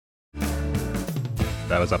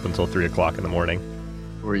I was up until 3 o'clock in the morning.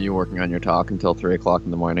 Were you working on your talk until 3 o'clock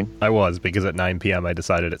in the morning? I was, because at 9 p.m. I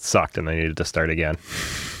decided it sucked and I needed to start again.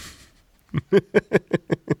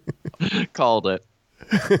 Called it.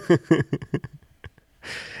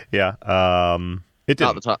 Yeah. It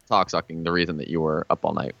didn't. Not the talk sucking, the reason that you were up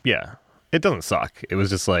all night. Yeah. It doesn't suck. It was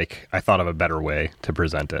just like, I thought of a better way to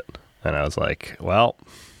present it. And I was like, well,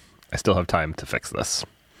 I still have time to fix this.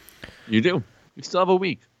 You do. You still have a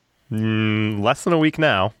week. Less than a week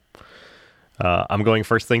now. I'm going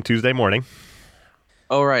first thing Tuesday morning.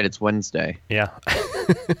 Oh, right. It's Wednesday. Yeah.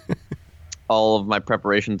 All of my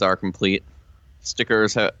preparations are complete.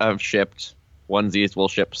 Stickers have shipped. Onesies will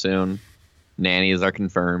ship soon. Nannies are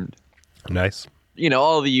confirmed. Nice. You know,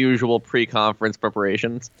 all the usual pre-conference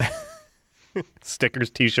preparations. Stickers,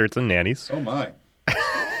 t-shirts, and nannies. Oh, my.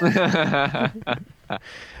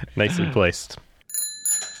 Nicely placed.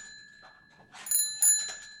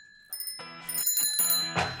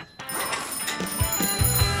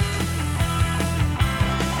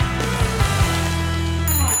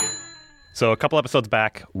 So a couple episodes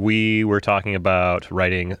back, we were talking about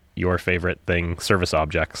writing your favorite thing, service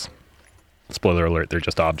objects. Spoiler alert, they're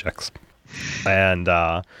just objects. And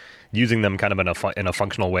using them kind of in a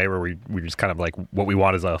functional way where we just kind of like what we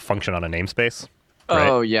want is a function on a namespace. Right?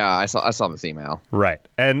 Oh, yeah. I saw this email. Right.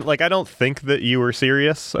 And like, I don't think that you were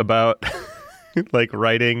serious about like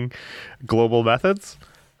writing global methods.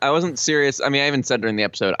 I wasn't serious. I mean, I even said during the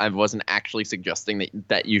episode, I wasn't actually suggesting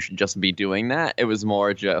that you should just be doing that. It was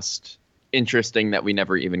more just interesting that we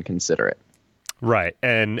never even consider it. Right.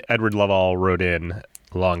 And Edward Lovell wrote in,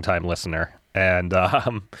 longtime listener, and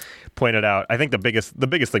pointed out, I think the biggest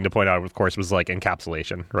thing to point out, of course, was like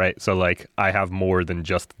encapsulation, right? So like I have more than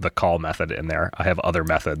just the call method in there. I have other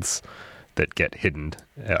methods that get hidden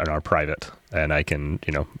and are private, and I can,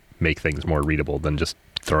 make things more readable than just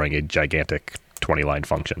throwing a gigantic 20-line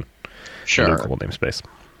function Sure. in a global namespace.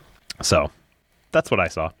 So that's what I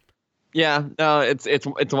saw. Yeah, no,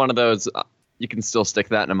 it's one of those. You can still stick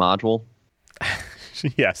that in a module.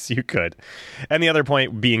 Yes, you could. And the other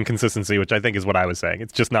point being consistency, which I think is what I was saying.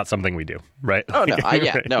 It's just not something we do, right? Oh, no.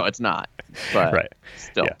 Right. No, it's not. But right.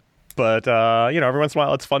 Still. Yeah. But, every once in a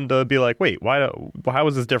while, it's fun to be like, wait, how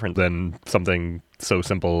is this different than something so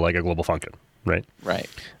simple like a global function, right? Right.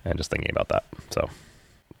 And just thinking about that. So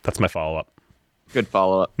that's my follow-up. Good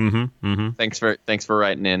follow-up. Mm-hmm. Mm-hmm. Thanks for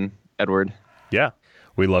writing in, Edward. Yeah.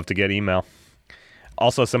 We love to get email.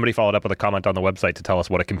 Also, somebody followed up with a comment on the website to tell us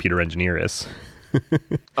what a computer engineer is.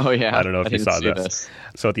 Oh, yeah. I don't know if you saw this. this.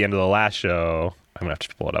 So at the end of the last show, I'm going to have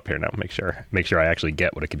to pull it up here now, make sure I actually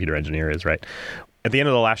get what a computer engineer is, right? At the end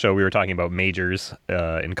of the last show, we were talking about majors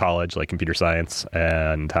in college, like computer science,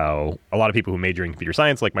 and how a lot of people who major in computer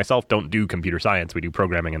science, like myself, don't do computer science. We do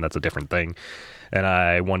programming, and that's a different thing. And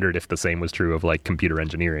I wondered if the same was true of like computer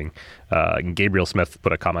engineering. Gabriel Smith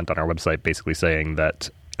put a comment on our website basically saying that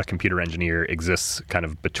a computer engineer exists kind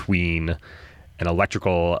of between an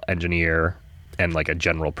electrical engineer and like a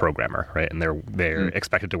general programmer, right? And they're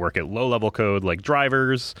expected to work at low-level code like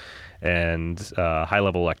drivers and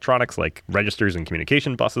high-level electronics like registers and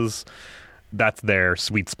communication buses. That's their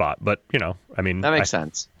sweet spot. But, that makes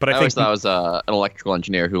sense. But I always think thought I was an electrical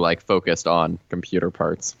engineer who focused on computer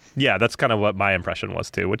parts. Yeah, that's kind of what my impression was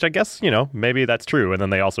too, which I guess, maybe that's true. And then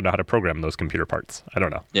they also know how to program those computer parts. I don't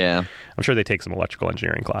know. Yeah. I'm sure they take some electrical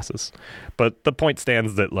engineering classes. But the point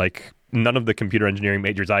stands that like none of the computer engineering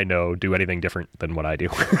majors I know do anything different than what I do.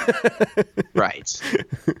 Right.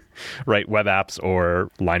 Right. Web apps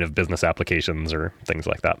or line of business applications or things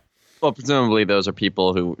like that. Well, presumably those are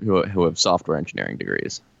people who have software engineering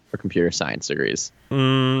degrees or computer science degrees.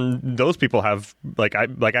 Those people have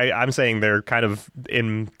I'm saying they're kind of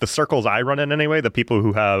in the circles I run in anyway. The people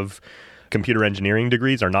who have computer engineering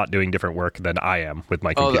degrees are not doing different work than I am with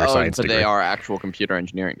my computer science but degree. They are actual computer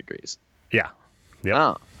engineering degrees. Yeah. Yep.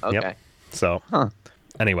 Oh, okay. Yep. So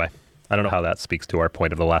anyway, I don't know how that speaks to our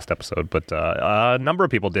point of the last episode, but a number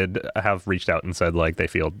of people did have reached out and said like they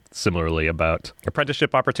feel similarly about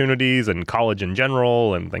apprenticeship opportunities and college in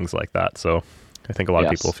general and things like that. So I think a lot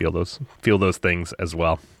of people feel those things as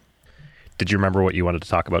well. Did you remember what you wanted to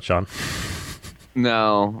talk about, Sean?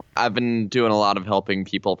 No, I've been doing a lot of helping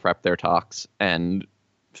people prep their talks and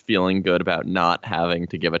feeling good about not having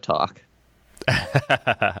to give a talk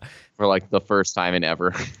for like the first time in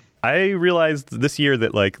ever. I realized this year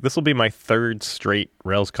that like this will be my third straight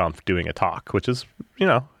RailsConf doing a talk, which is,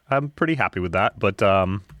 I'm pretty happy with that. But,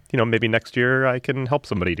 maybe next year I can help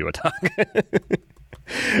somebody do a talk.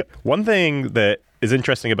 One thing that is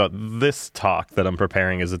interesting about this talk that I'm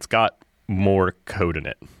preparing is it's got more code in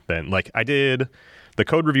it than like I did the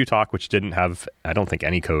code review talk, which didn't have, I don't think,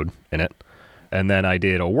 any code in it. And then I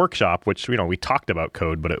did a workshop, which, we talked about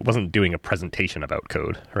code, but it wasn't doing a presentation about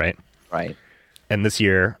code, right? Right. And this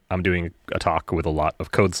year, I'm doing a talk with a lot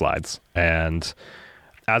of code slides. And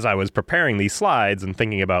as I was preparing these slides and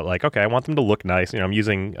thinking about, like, okay, I want them to look nice. I'm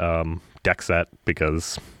using DeckSet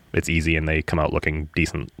because it's easy and they come out looking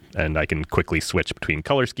decent. And I can quickly switch between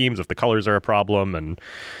color schemes if the colors are a problem, and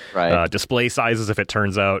display sizes if it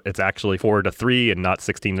turns out it's actually 4:3 and not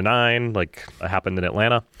 16:9, like happened in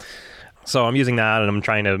Atlanta. So I'm using that, and I'm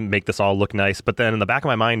trying to make this all look nice. But then in the back of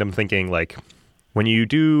my mind, I'm thinking, like, when you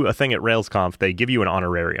do a thing at RailsConf, they give you an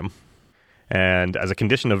honorarium. And as a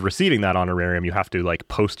condition of receiving that honorarium, you have to, like,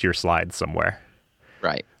 post your slides somewhere.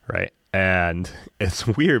 Right. Right. And it's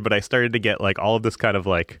weird, but I started to get, like, all of this kind of,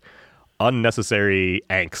 like, unnecessary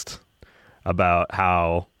angst about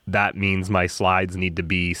how that means my slides need to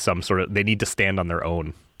be they need to stand on their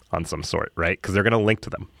own on some sort, right? Because they're going to link to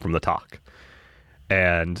them from the talk.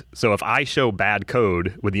 And so if I show bad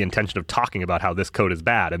code with the intention of talking about how this code is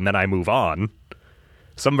bad, and then I move on,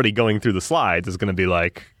 somebody going through the slides is going to be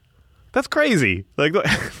like, that's crazy. Like,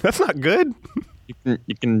 that's not good.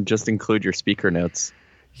 You can just include your speaker notes.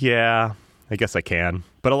 Yeah, I guess I can.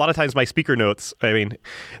 But a lot of times my speaker notes,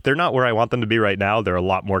 they're not where I want them to be right now. There are a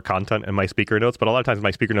lot more content in my speaker notes, but a lot of times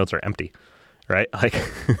my speaker notes are empty, right? Like,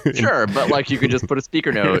 sure, but like you could just put a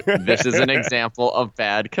speaker note. This is an example of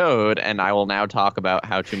bad code, and I will now talk about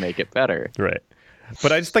how to make it better. Right.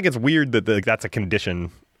 But I just think it's weird that that's a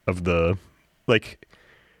condition of the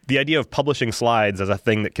idea of publishing slides as a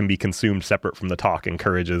thing that can be consumed separate from the talk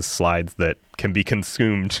encourages slides that can be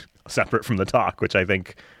consumed separate from the talk, which I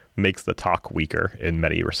think makes the talk weaker in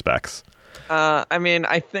many respects.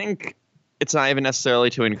 I think it's not even necessarily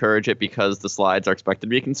to encourage it because the slides are expected to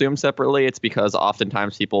be consumed separately. It's because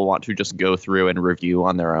oftentimes people want to just go through and review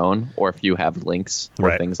on their own, or if you have links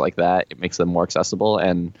or things like that, it makes them more accessible.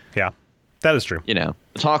 And yeah, that is true. The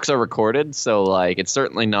talks are recorded, so like it's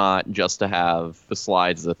certainly not just to have the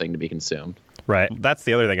slides as a thing to be consumed. Right. That's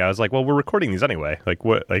the other thing. I was like, well, we're recording these anyway. Like,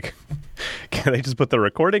 what? Like, can they just put the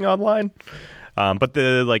recording online? But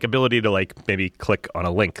the ability to maybe click on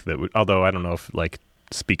a link that would, although I don't know if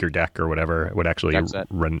Speaker Deck or whatever would actually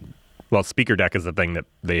run. Well, Speaker Deck is the thing that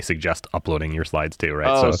they suggest uploading your slides to,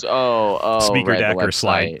 right? Speaker Deck or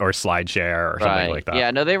SlideShare or something like that.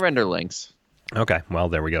 Yeah, no, they render links. Okay, well,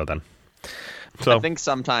 there we go then. So I think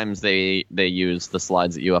sometimes they use the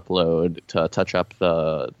slides that you upload to touch up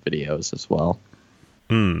the videos as well.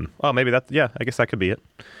 Well, maybe I guess that could be it.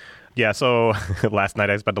 Yeah, so last night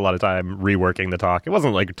I spent a lot of time reworking the talk. It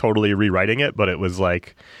wasn't totally rewriting it, but it was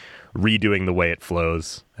redoing the way it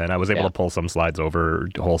flows. And I was able to pull some slides over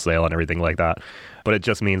wholesale and everything like that. But it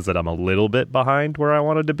just means that I'm a little bit behind where I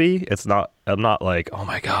wanted to be. I'm not like, oh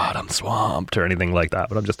my God, I'm swamped or anything like that.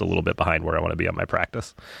 But I'm just a little bit behind where I want to be on my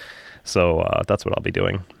practice. So that's what I'll be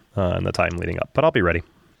doing in the time leading up. But I'll be ready.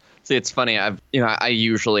 See, it's funny. I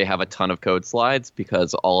usually have a ton of code slides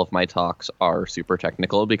because all of my talks are super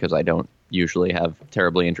technical because I don't usually have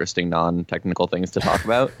terribly interesting non-technical things to talk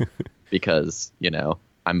about because,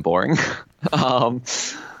 I'm boring.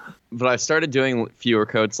 But I've started doing fewer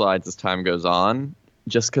code slides as time goes on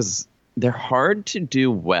just because they're hard to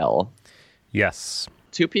do well. Yes.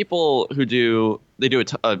 Two people who do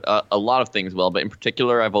a lot of things well, but in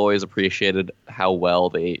particular, I've always appreciated how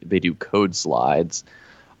well they do code slides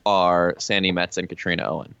are Sandy Metz and Katrina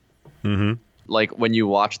Owen. Mm-hmm. Like when you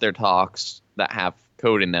watch their talks that have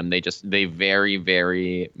code in them, they very,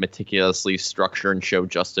 very meticulously structure and show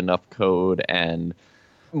just enough code. And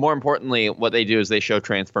more importantly, what they do is they show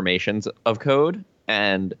transformations of code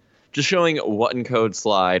and just showing one code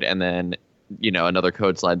slide and then, another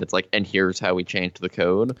code slide that's and here's how we changed the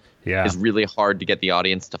code is really hard to get the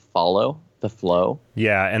audience to follow the flow.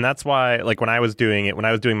 Yeah, and that's why, when I was doing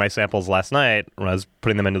my samples last night, when I was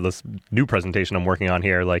putting them into this new presentation I'm working on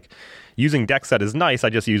here, using DeckSet is nice. I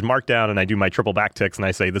just use Markdown and I do my triple backticks and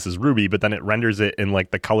I say this is Ruby, but then it renders it in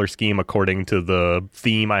the color scheme according to the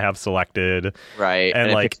theme I have selected. Right,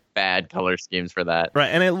 and it picks bad color schemes for that. Right,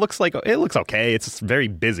 and it looks okay. It's very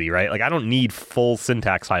busy, right? I don't need full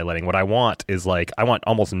syntax highlighting. What I want is I want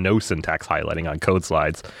almost no syntax highlighting on code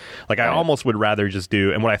slides. I almost would rather just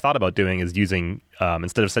do, and what I thought about doing is using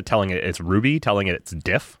instead of telling it it's Ruby, telling it it's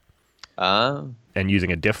diff. And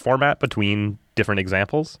using a diff format between different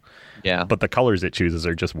examples. Yeah. But the colors it chooses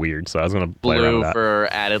are just weird, so I was going to play around with that. Blue for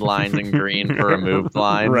added lines and green for removed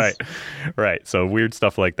lines. Right. So weird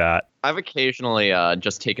stuff like that. I've occasionally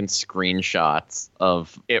just taken screenshots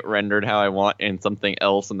of it rendered how I want in something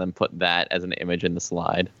else and then put that as an image in the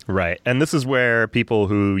slide. Right. And this is where people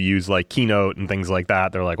who use like Keynote and things like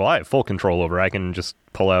that, they're like, well, I have full control over it. I can just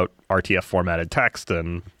pull out RTF formatted text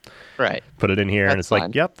and put it in here. That's and it's fine.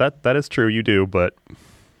 like, yep, that is true. You do. But,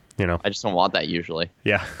 you know, I just don't want that usually.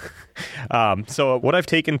 yeah. So what I've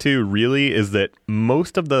taken to really is that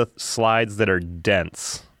most of the slides that are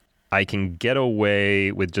dense, I can get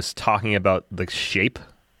away with just talking about the shape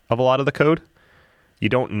of a lot of the code. You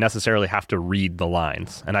don't necessarily have to read the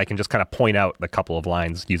lines. And I can just kind of point out the couple of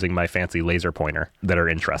lines using my fancy laser pointer that are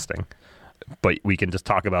interesting. But we can just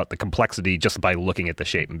talk about the complexity just by looking at the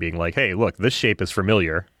shape and being like, hey, look, this shape is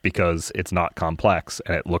familiar because it's not complex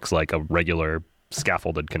and it looks like a regular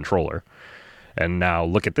scaffolded controller. And now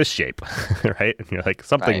look at this shape, right? And you're like,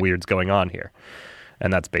 something weird's going on here.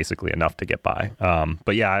 And that's basically enough to get by.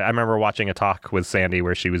 But yeah, I remember watching a talk with Sandy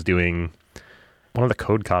where she was doing one of the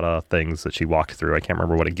code kata things that she walked through. I can't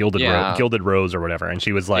remember what, Gilded Rose or whatever. And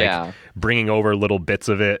she was like bringing over little bits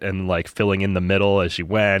of it and like filling in the middle as she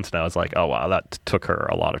went. And I was like, oh, wow, that took her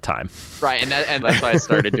a lot of time. Right. And that's why I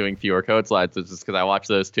started doing fewer code slides. It's just because I watched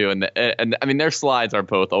those too. And I mean, their slides are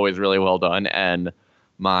both always really well done. And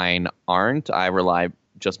mine aren't. I rely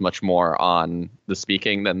just much more on the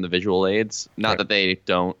speaking than the visual aids. Not that they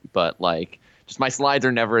don't, but like just my slides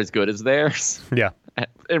are never as good as theirs. Yeah.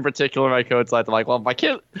 In particular, my code slides, I'm like, well,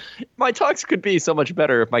 my talks could be so much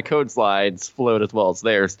better if my code slides flowed as well as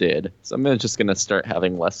theirs did. So I'm just going to start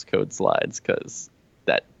having less code slides because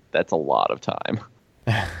that's a lot of time.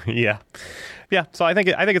 Yeah. So I think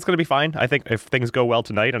it's going to be fine. I think if things go well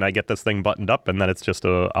tonight and I get this thing buttoned up, and then it's just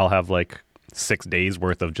I'll have like 6 days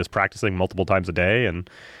worth of just practicing multiple times a day, and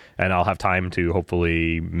I'll have time to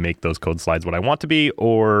hopefully make those code slides what I want to be,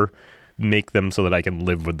 or make them so that I can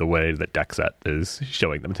live with the way that DeckSet is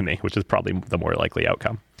showing them to me, which is probably the more likely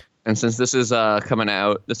outcome. And since this is coming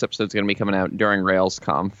out, this episode's going to be coming out during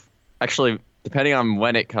RailsConf. Actually, depending on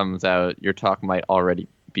when it comes out, your talk might already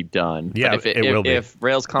be done. Yeah, but it will be. If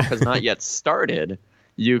RailsConf has not yet started,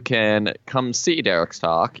 you can come see Derek's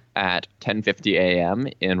talk at 10:50 a.m.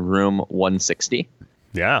 in room 160.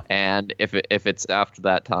 Yeah. And if it's after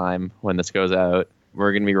that time when this goes out,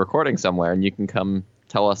 we're going to be recording somewhere, and you can come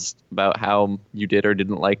tell us about how you did or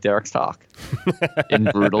didn't like Derek's talk in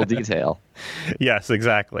brutal detail. Yes,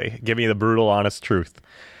 exactly. Give me the brutal, honest truth.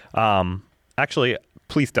 Actually,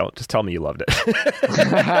 please don't. Just tell me you loved it.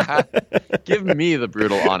 Give me the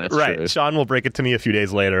brutal, honest truth. Right. Sean will break it to me a few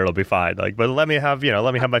days later. It'll be fine. Like, but let me have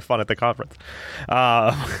my fun at the conference.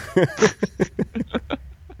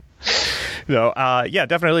 Yeah,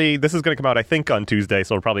 definitely. This is going to come out, I think, on Tuesday,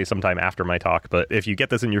 so probably sometime after my talk. But if you get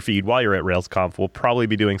this in your feed while you're at RailsConf, we'll probably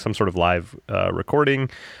be doing some sort of live recording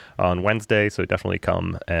on Wednesday, so definitely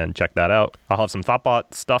come and check that out. I'll have some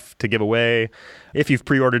Thoughtbot stuff to give away. If you've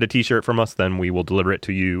pre-ordered a t-shirt from us, then we will deliver it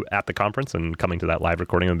to you at the conference, and coming to that live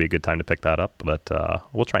recording would be a good time to pick that up, but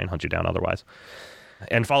we'll try and hunt you down otherwise.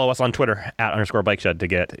 And follow us on Twitter @_BikeShed to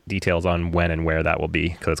get details on when and where that will be,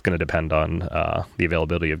 because it's going to depend on the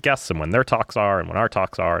availability of guests and when their talks are and when our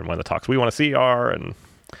talks are and when the talks we want to see are, and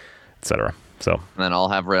etc. So, and then I'll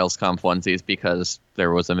have RailsConf onesies because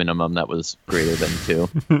there was a minimum that was greater than 2.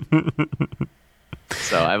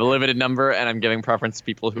 So I have a limited number, and I'm giving preference to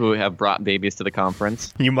people who have brought babies to the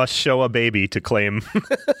conference. You must show a baby to claim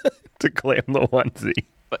the onesie.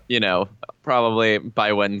 But, probably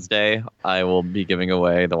by Wednesday, I will be giving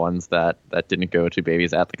away the ones that didn't go to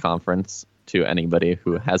babies at the conference to anybody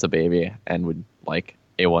who has a baby and would like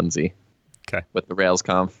a onesie. Okay. With the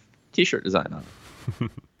RailsConf t-shirt design on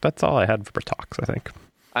it. That's all I had for talks, I think.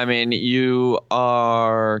 I mean, you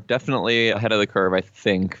are definitely ahead of the curve, I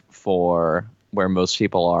think, for where most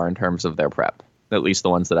people are in terms of their prep. At least the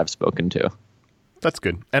ones that I've spoken to. That's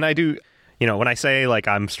good. And I do... when I say like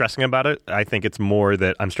I'm stressing about it, I think it's more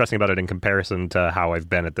that I'm stressing about it in comparison to how I've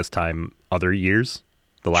been at this time other years,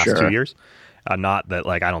 the last 2 years. Not that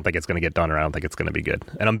like I don't think it's going to get done or I don't think it's going to be good.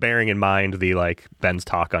 And I'm bearing in mind the like Ben's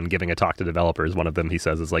talk on giving a talk to developers. One of them he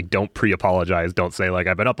says is like, don't pre-apologize. Don't say like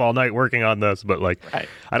I've been up all night working on this. But like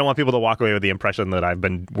I don't want people to walk away with the impression that I've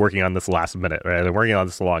been working on this last minute. Right? I've been working on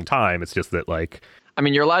this a long time. It's just that like I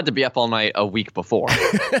mean, you're allowed to be up all night a week before.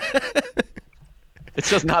 It's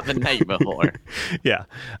just not the night before. Yeah.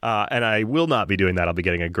 And I will not be doing that. I'll be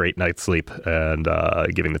getting a great night's sleep and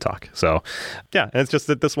giving the talk. So, yeah. And it's just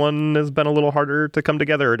that this one has been a little harder to come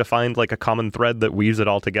together or to find like a common thread that weaves it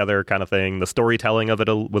all together kind of thing. The storytelling of it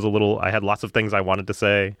was a little... I had lots of things I wanted to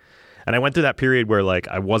say. And I went through that period where like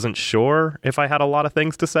I wasn't sure if I had a lot of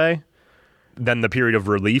things to say. then the period of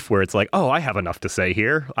relief where it's like, oh, I have enough to say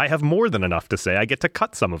here. I have more than enough to say. I get to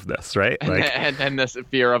cut some of this, right? Like, and then this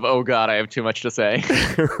fear of, oh God, I have too much to say.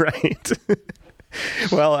 right.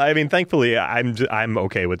 Well, I mean, thankfully, I'm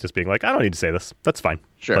okay with just being like, I don't need to say this. That's fine.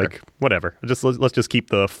 Sure. Like, whatever. Let's just keep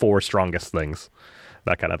the 4 strongest things,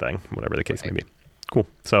 that kind of thing, whatever the case may be. Cool.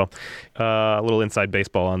 So, a little inside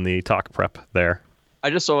baseball on the talk prep there. I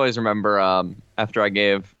just always remember after I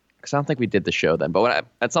gave, because I don't think we did the show then, but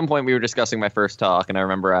at some point we were discussing my first talk, and I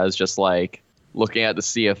remember I was just like looking at the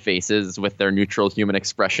sea of faces with their neutral human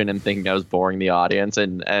expression and thinking I was boring the audience.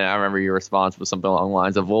 And I remember your response was something along the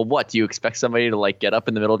lines of, well, what, do you expect somebody to like get up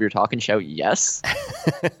in the middle of your talk and shout yes?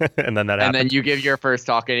 And then that happens. And then you give your first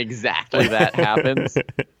talk and exactly that happens.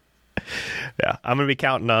 Yeah, I'm going to be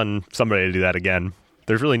counting on somebody to do that again.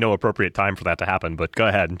 There's really no appropriate time for that to happen, but go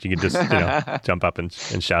ahead. You can just jump up and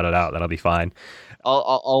shout it out. That'll be fine.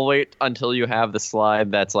 I'll wait until you have the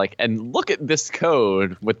slide that's like, and look at this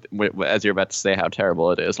code with as you're about to say how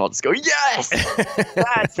terrible it is. I'll just go, yes,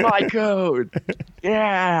 that's my code.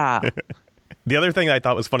 Yeah. The other thing that I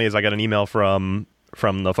thought was funny is I got an email from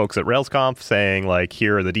the folks at RailsConf saying like,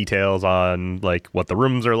 here are the details on like what the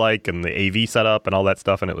rooms are like and the AV setup and all that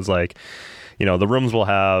stuff. And it was like, the rooms will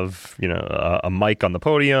have, a mic on the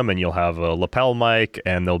podium, and you'll have a lapel mic,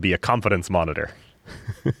 and there'll be a confidence monitor.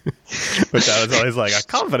 Which I was always like, a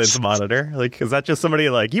confidence monitor? Like, is that just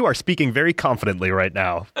somebody like, you are speaking very confidently right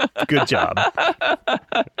now. Good job.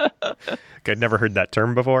 I'd never heard that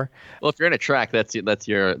term before. Well, if you're in a track, that's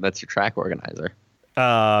your track organizer.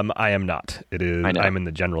 I am not. It is. I'm in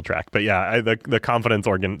the general track, but yeah, the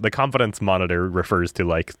confidence monitor refers to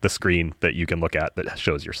like the screen that you can look at that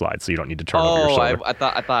shows your slides, so you don't need to turn over your shoulder. I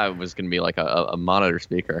thought it was going to be like a monitor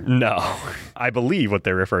speaker. No, I believe what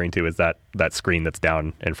they're referring to is that screen that's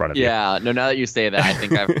down in front of you. Yeah. No. Now that you say that, I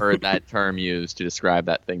think I've heard that term used to describe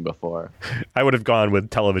that thing before. I would have gone with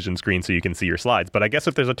television screen so you can see your slides, but I guess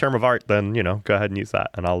if there's a term of art, then go ahead and use that,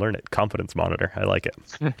 and I'll learn it. Confidence monitor. I like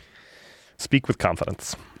it. Speak with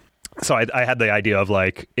confidence. So I had the idea of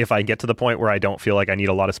like, if I get to the point where I don't feel like I need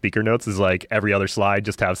a lot of speaker notes, is like every other slide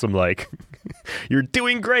just have some like, you're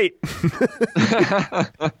doing great.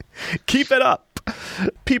 Keep it up.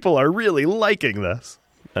 People are really liking this.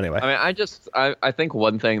 Anyway. I mean, I think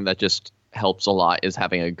one thing that just helps a lot is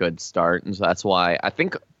having a good start. And so that's why I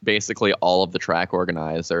think basically all of the track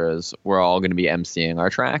organizers, we're all going to be emceeing our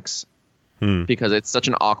tracks. Because it's such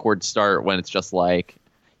an awkward start when it's just like,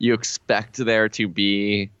 you expect there to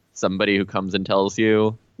be somebody who comes and tells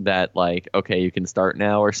you that, like, okay, you can start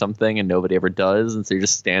now or something, and nobody ever does. And so you're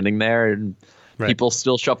just standing there, and people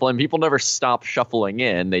still shuffle in. People never stop shuffling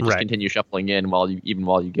in. They just continue shuffling in while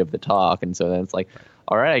you give the talk. And so then it's like,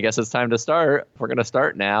 all right, I guess it's time to start. We're going to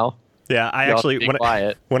start now. Yeah, I actually,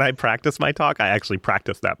 when I practice my talk, I actually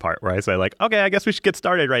practice that part where I say like, okay, I guess we should get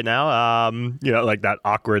started right now. Like that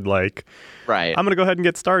awkward, like, I'm going to go ahead and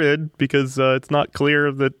get started because it's not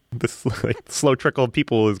clear that this like slow trickle of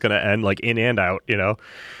people is going to end like in and out,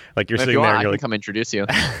 Like you're sitting there and you're like, I can come introduce you.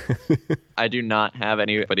 I do not have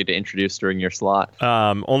anybody to introduce during your slot.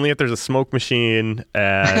 Only if there's a smoke machine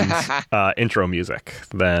and intro music,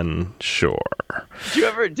 then sure.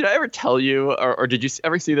 Did I ever tell you, or did you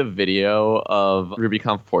ever see the video of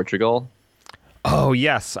RubyConf Portugal? Oh,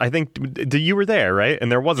 yes. I think you were there, right?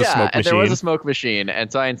 And there was a smoke machine. And there was a smoke machine.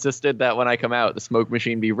 And so I insisted that when I come out, the smoke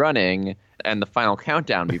machine be running and the final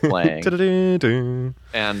countdown be playing.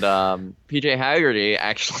 And PJ Haggerty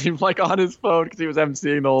actually, like on his phone, because he was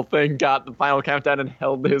emceeing the whole thing, got the final countdown and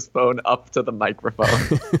held his phone up to the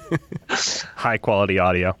microphone. High quality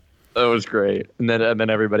audio. That was great. And then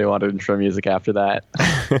everybody wanted intro music after that.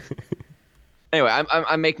 Anyway,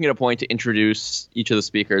 I'm making it a point to introduce each of the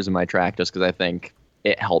speakers in my track just because I think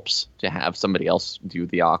it helps to have somebody else do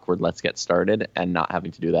the awkward let's get started, and not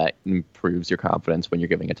having to do that improves your confidence when you're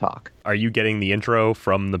giving a talk. Are you getting the intro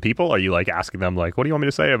from the people? Are you like asking them like, what do you want me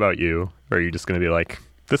to say about you? Or are you just going to be like,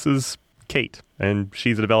 this is Kate and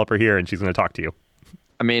she's a developer here and she's going to talk to you?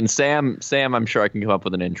 I mean, Sam, I'm sure I can come up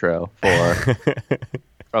with an intro for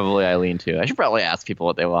probably Eileen too. I should probably ask people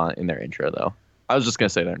what they want in their intro though. I was just going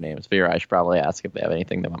to say their names. Figure I should probably ask if they have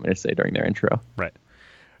anything they want me to say during their intro. Right.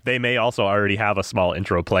 They may also already have a small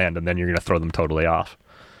intro planned, and then you're going to throw them totally off.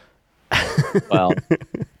 Well,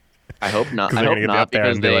 I hope not. I hope not,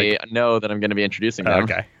 because they know that I'm going to be introducing them.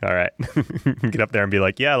 Okay. All right. Get up there and be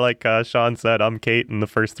like, yeah, like Sean said, I'm Kate, and the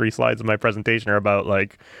first 3 slides of my presentation are about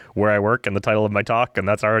like where I work and the title of my talk, and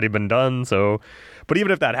that's already been done. So, but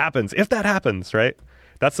even if that happens, right?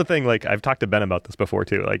 That's the thing, like, I've talked to Ben about this before,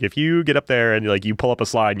 too. Like, if you get up there and, like, you pull up a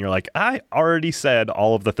slide and you're like, I already said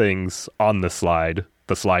all of the things on this slide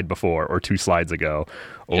the slide before or 2 slides ago,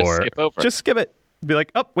 Just or skip over. just skip it. Be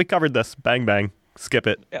like, oh, we covered this. Bang, bang. Skip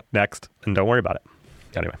it. Yep. Next. And don't worry about it.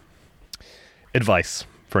 Anyway. Advice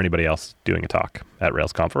for anybody else doing a talk at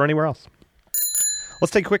RailsConf or anywhere else.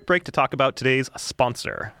 Let's take a quick break to talk about today's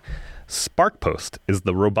sponsor. SparkPost is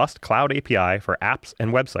the robust cloud API for apps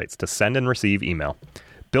and websites to send and receive email.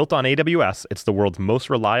 Built on AWS, it's the world's most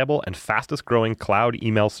reliable and fastest growing cloud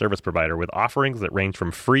email service provider with offerings that range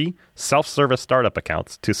from free, self-service startup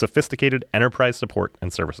accounts to sophisticated enterprise support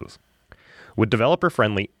and services. With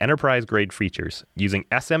developer-friendly, enterprise-grade features using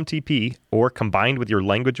SMTP or combined with your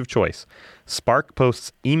language of choice,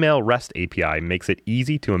 SparkPost's Email REST API makes it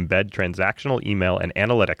easy to embed transactional email and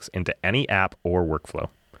analytics into any app or workflow.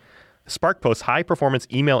 SparkPost's high-performance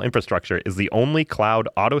email infrastructure is the only cloud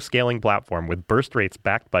auto-scaling platform with burst rates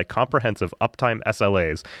backed by comprehensive uptime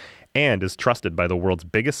SLAs and is trusted by the world's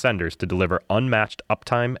biggest senders to deliver unmatched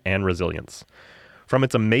uptime and resilience. From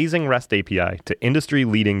its amazing REST API to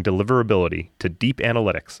industry-leading deliverability to deep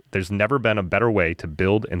analytics, there's never been a better way to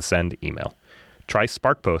build and send email. Try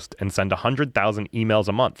SparkPost and send 100,000 emails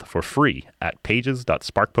a month for free at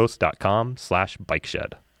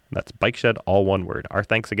pages.sparkpost.com/bikeshed. That's Bikeshed, all one word. Our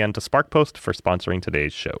thanks again to SparkPost for sponsoring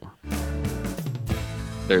today's show.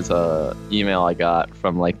 There's a email I got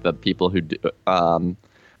from like the people who do,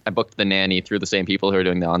 I booked the nanny through the same people who are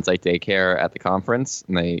doing the on-site daycare at the conference,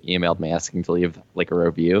 and they emailed me asking to leave like a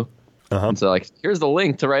review. And so like, here's the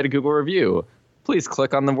link to write a Google review. Please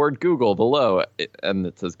click on the word Google below. And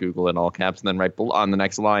it says Google in all caps, and then right below, on the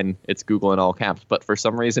next line, it's Google in all caps, but for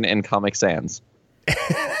some reason in Comic Sans.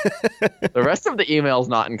 The rest of the email is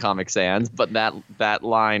not in Comic Sans, but that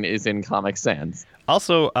line is in Comic Sans.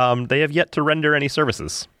 Also, they have yet to render any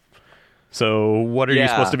services. So what are you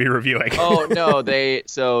supposed to be reviewing? Oh, no, they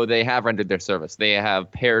have rendered their service. They have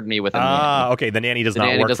paired me with a nanny. Okay, the nanny does The not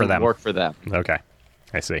nanny work doesn't for them. work for them. Okay,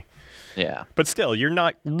 I see. Yeah. But still, you're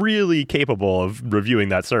not really capable of reviewing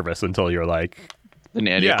that service until you're like... The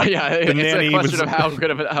nanny. Yeah, It's the nanny a question was- of how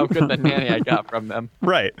good the nanny I got from them.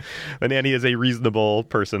 Right. The nanny is a reasonable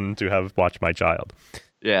person to have watched my child.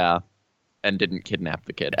 Yeah. And didn't kidnap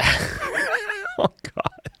the kid. Oh,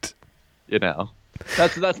 God. You know.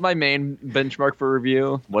 That's my main benchmark for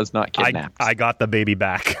review, was not kidnapped. I got the baby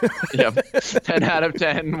back. Yep. 10 out of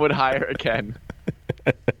 10 would hire again.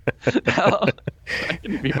 That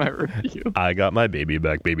can be my review. I got my baby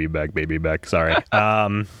back, baby back, baby back. Sorry.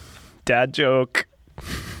 Dad joke.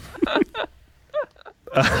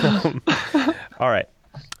 All right.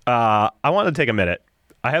 I want to take a minute.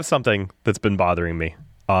 I have something that's been bothering me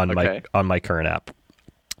on my current app.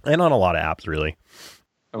 And on a lot of apps, really.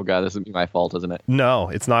 Oh, God, this is my fault, isn't it? No,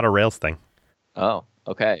 it's not a Rails thing. Oh,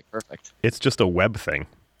 okay. Perfect. It's just a web thing.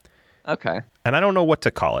 Okay. And I don't know what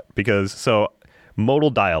to call it because, modal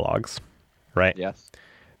dialogues, right? Yes.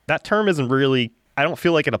 That term isn't really, I don't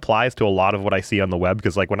feel like it applies to a lot of what I see on the web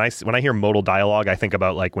because like when I hear modal dialogue, I think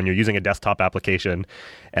about like when you're using a desktop application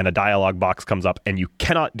and a dialog box comes up and you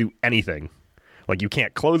cannot do anything. Like you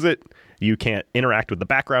can't close it, you can't interact with the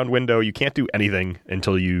background window, you can't do anything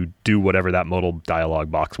until you do whatever that modal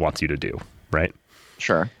dialog box wants you to do, right?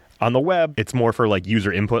 Sure. On the web, it's more for like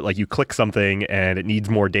user input. Like you click something and it needs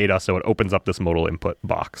more data, so it opens up this modal input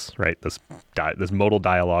box, right? This modal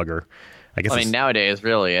dialogue, or I guess. I mean, nowadays,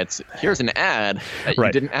 really, it's here's an ad that you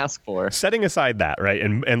Right. didn't ask for. Setting aside that, right,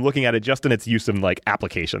 and looking at it just in its use in like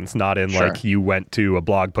applications, not in Sure. like you went to a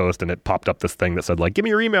blog post and it popped up this thing that said like, give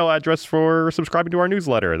me your email address for subscribing to our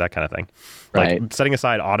newsletter, that kind of thing. Right. Like setting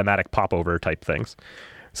aside automatic popover type things.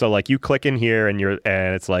 So like you click in here and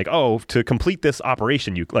it's like, oh, to complete this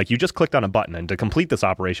operation, you just clicked on a button, and to complete this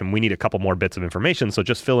operation, we need a couple more bits of information. So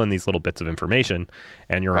just fill in these little bits of information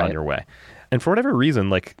and you're on Right. your way. And for whatever reason,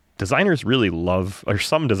 like designers really love, or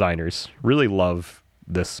some designers really love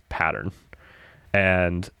this pattern.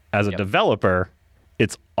 And as a Yep. developer,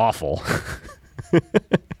 it's awful.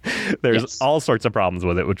 There's Yes. all sorts of problems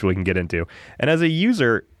with it, which we can get into. And as a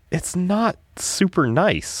user, it's not super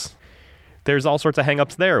nice. There's all sorts of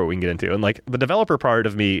hangups there we can get into. And like the developer part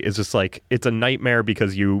of me is just like, it's a nightmare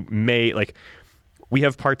because you may like, we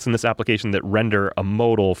have parts in this application that render a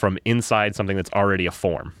modal from inside something that's already a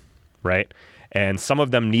form, right? And some of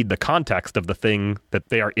them need the context of the thing that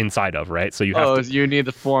they are inside of, right? So you have to, You need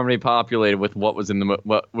the form to be populated with what was in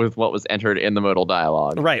the with what was entered in the modal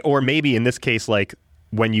dialogue. right? Or maybe in this case, like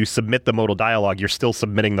when you submit the modal dialogue, you're still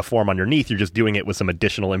submitting the form underneath. You're just doing it with some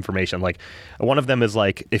additional information. Like one of them is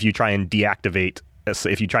like if you try and deactivate So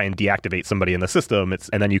if you try and deactivate somebody in the system,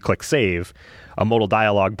 and then you click save, a modal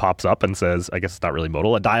dialog pops up and says, I guess it's not really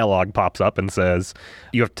modal, a dialog pops up and says,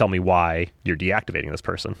 you have to tell me why you're deactivating this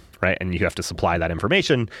person, right? And you have to supply that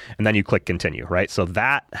information, and then you click continue, right? So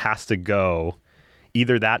that has to go,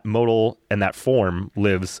 either that modal and that form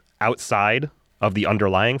lives outside of the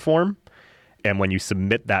underlying form, and when you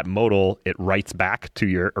submit that modal, it writes back to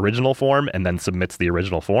your original form and then submits the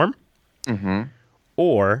original form. Mm-hmm.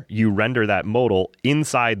 Or you render that modal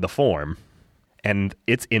inside the form, and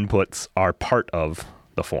its inputs are part of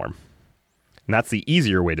the form. And that's the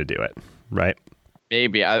easier way to do it, right?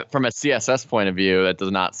 Maybe. From a CSS point of view, that does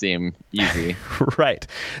not seem easy. Right.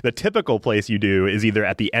 The typical place you do is either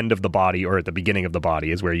at the end of the body or at the beginning of the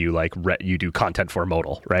body is where you you do content for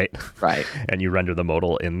modal, right? Right. And you render the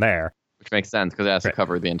modal in there. Which makes sense because it has to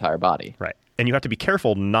cover the entire body. Right. And you have to be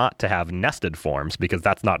careful not to have nested forms because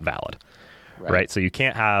that's not valid. Right. So you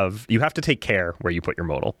have to take care where you put your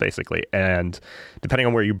modal, basically. And depending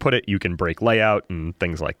on where you put it, you can break layout and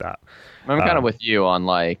things like that. I'm kind of with you on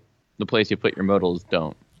the place you put your modals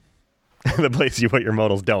don't. The place you put your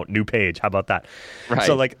modals don't. New page. How about that? Right.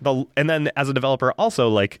 So and then as a developer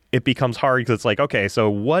also, it becomes hard because it's okay,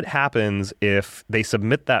 so what happens if they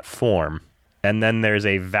submit that form and then there's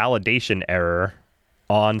a validation error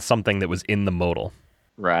on something that was in the modal?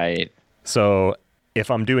 Right. So if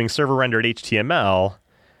I'm doing server-rendered HTML,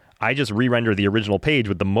 I just re-render the original page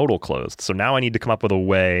with the modal closed. So now I need to come up with a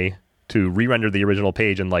way to re-render the original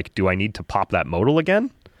page and, do I need to pop that modal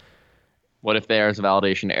again? What if there's a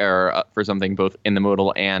validation error for something both in the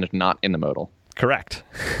modal and not in the modal? Correct.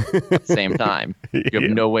 At the same time. You have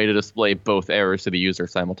no way to display both errors to the user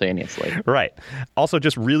simultaneously. Right. Also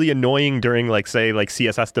just really annoying during say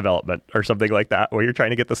CSS development or something like that, where you're trying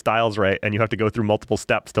to get the styles right and you have to go through multiple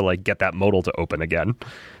steps to get that modal to open again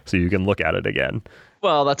so you can look at it again.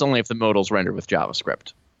 Well, that's only if the modal's rendered with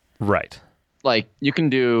JavaScript. Right. You can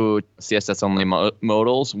do CSS only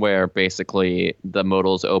modals where basically the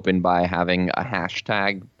modal's open by having a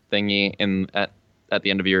hashtag thingy at the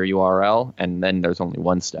end of your URL, and then there's only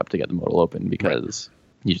one step to get the modal open because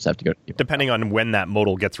you just have to go. Depending on when that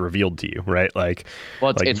modal gets revealed to you, right?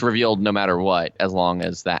 It's revealed no matter what, as long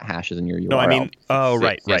as that hash is in your URL. No, I mean,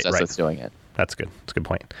 right. That's doing it. That's good. That's a good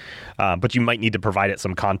point. But you might need to provide it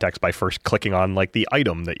some context by first clicking on the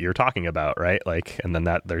item that you're talking about, right? And then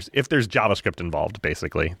if there's JavaScript involved,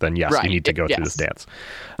 basically, then yes, you need to go through this dance,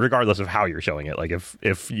 regardless of how you're showing it.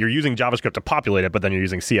 If you're using JavaScript to populate it, but then you're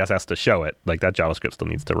using CSS to show it, that JavaScript still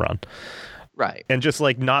needs to run. Right. And just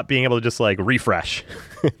not being able to just refresh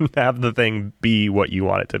and have the thing be what you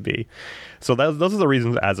want it to be. So those are the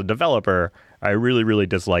reasons as a developer, I really, really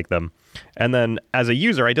dislike them. And then as a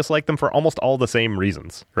user, I dislike them for almost all the same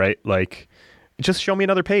reasons, right? Just show me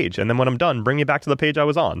another page. And then when I'm done, bring me back to the page I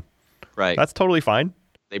was on. Right. That's totally fine.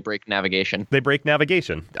 They break navigation.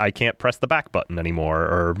 I can't press the back button anymore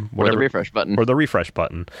or whatever. Or the refresh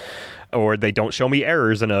button. Or they don't show me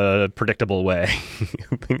errors in a predictable way.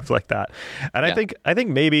 Things like that. And I think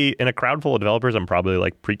maybe in a crowd full of developers, I'm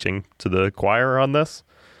probably preaching to the choir on this.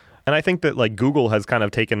 And I think that Google has kind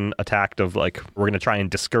of taken a tact of we're going to try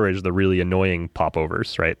and discourage the really annoying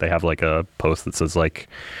popovers, right? They have a post that says right,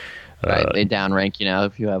 they downrank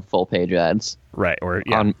if you have full page ads. Right. Or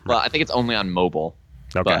I think it's only on mobile.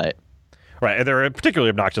 Okay. Right. They're particularly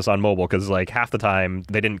obnoxious on mobile because half the time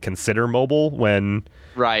they didn't consider mobile when.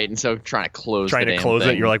 Right. And so trying to close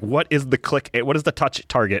it, you're what is the what is the touch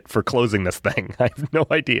target for closing this thing? I have no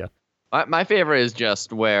idea. My favorite is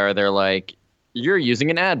just where they're you're using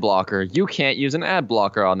an ad blocker. You can't use an ad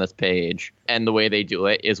blocker on this page. And the way they do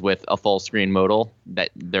it is with a full screen modal that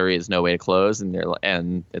there is no way to close.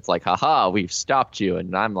 And it's haha, we've stopped you.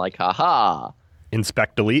 And I'm haha.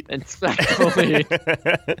 Inspect delete.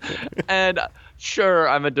 And sure,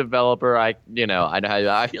 I'm a developer. I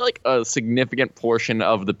feel a significant portion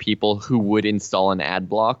of the people who would install an ad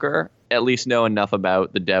blocker at least know enough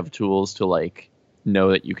about the dev tools to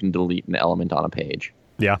know that you can delete an element on a page.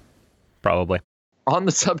 Yeah. Probably. On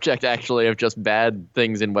the subject, actually, of just bad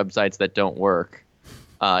things in websites that don't work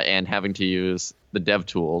and having to use the dev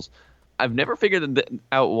tools, I've never figured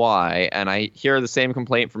out why, and I hear the same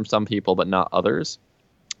complaint from some people, but not others.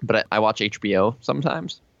 But I watch HBO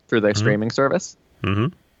sometimes through their streaming service,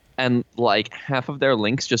 and half of their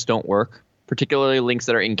links just don't work, particularly links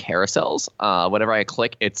that are in carousels. Whenever I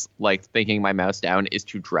click, it's thinking my mouse down is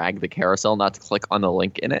to drag the carousel, not to click on the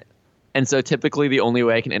link in it. And so typically the only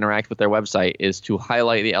way I can interact with their website is to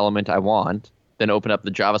highlight the element I want, then open up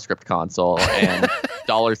the JavaScript console and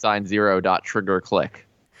 $0.trigger click.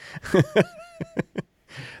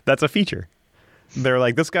 That's a feature. They're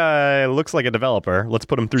like, this guy looks like a developer. Let's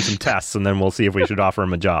put him through some tests, and then we'll see if we should offer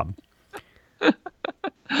him a job.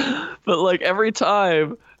 But like every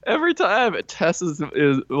time Tess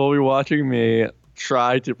will be watching me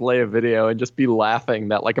try to play a video and just be laughing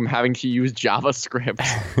that like I'm having to use JavaScript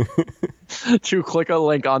to click a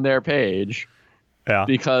link on their page. Yeah.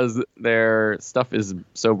 Because their stuff is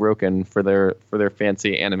so broken for their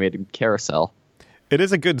fancy animated carousel. It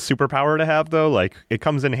is a good superpower to have, though. Like, it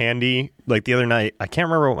comes in handy. Like, the other night, I can't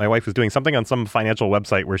remember what my wife was doing. Something on some financial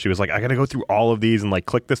website where she was like, I got to go through all of these and, like,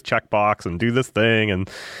 click this checkbox and do this thing. And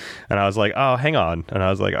I was like, oh, hang on. And I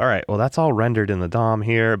was like, all right, well, that's all rendered in the DOM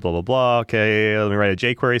here, blah, blah, blah. Okay, let me write a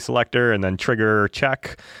jQuery selector and then trigger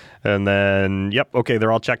check. And then, yep, okay,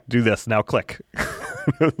 they're all checked. Do this. Now click.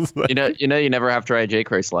 Like, you never have to write a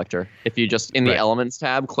jQuery selector. If you just in the Elements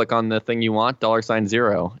tab click on the thing you want,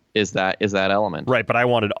 $0 is that element. Right, but I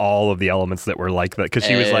wanted all of the elements that were like that because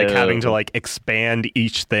she was like having to like expand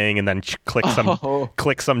each thing and then click some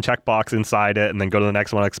checkbox inside it and then go to the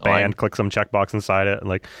next one, expand, click some checkbox inside it, and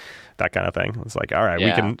like that kind of thing. It's like, all right,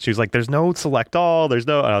 we can. She was like, there's no select all, there's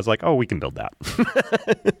no, and I was like, oh, we can build that.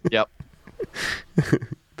 Yep.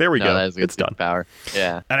 There we go. It's done. Power.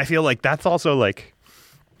 Yeah. And I feel like that's also like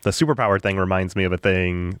the superpower thing reminds me of a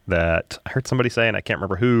thing that I heard somebody say, and I can't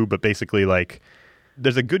remember who, but basically like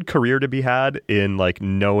there's a good career to be had in like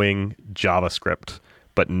knowing JavaScript,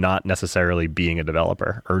 but not necessarily being a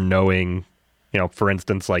developer, or knowing, for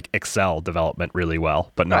instance, like Excel development really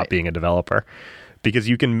well, but not being a developer, because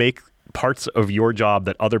you can make parts of your job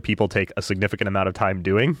that other people take a significant amount of time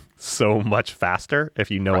doing so much faster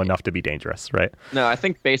if you know enough to be dangerous, right? No, I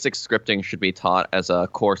think basic scripting should be taught as a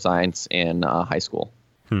core science in high school.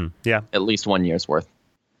 Yeah. At least 1 year's worth.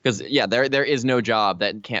 Because, there is no job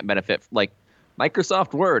that can't benefit. Like,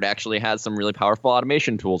 Microsoft Word actually has some really powerful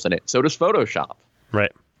automation tools in it. So does Photoshop.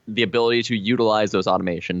 Right. The ability to utilize those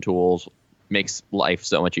automation tools makes life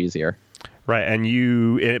so much easier. Right, and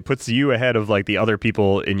it puts you ahead of like the other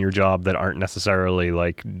people in your job that aren't necessarily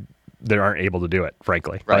like that aren't able to do it,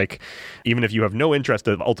 frankly. Right. Like, even if you have no interest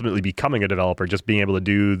of ultimately becoming a developer, just being able to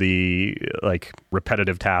do the like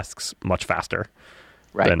repetitive tasks much faster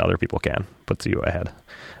than other people can puts you ahead.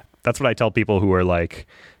 That's what I tell people who are like,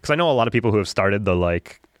 because I know a lot of people who have started the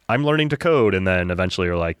like, I'm learning to code, and then eventually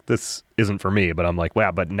are like, this isn't for me. But I'm like,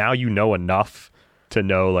 wow, but now you know enough to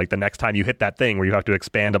know like the next time you hit that thing where you have to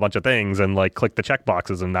expand a bunch of things and like click the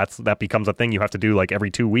checkboxes, and that becomes a thing you have to do like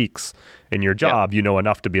every 2 weeks in your job. You know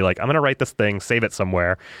enough to be like, I'm going to write this thing, save it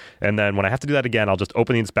somewhere, and then when I have to do that again, I'll just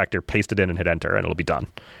open the inspector, paste it in, and hit enter, and it'll be done.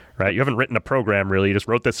 Right? You haven't written a program really. You just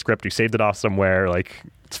wrote this script. You saved it off somewhere. Like,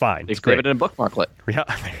 it's fine. You save it in a bookmarklet. Yeah.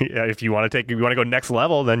 If you want to go next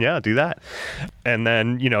level, then do that. And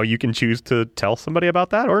then, you can choose to tell somebody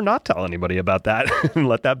about that or not tell anybody about that and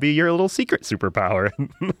let that be your little secret superpower.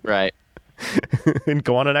 Right. And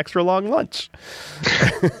go on an extra long lunch.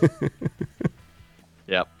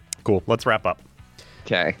 Yep. Cool. Let's wrap up.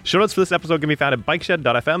 Okay. Show notes for this episode can be found at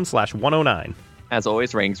bikeshed.fm/109. As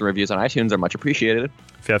always, ratings and reviews on iTunes are much appreciated.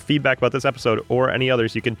 If you have feedback about this episode or any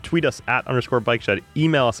others, you can tweet us at _BikeShed,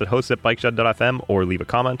 email us at hosts@bikeshed.fm, or leave a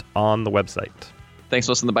comment on the website. Thanks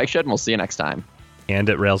for listening to The Bike Shed, and we'll see you next time. And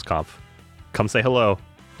at RailsConf. Come say hello.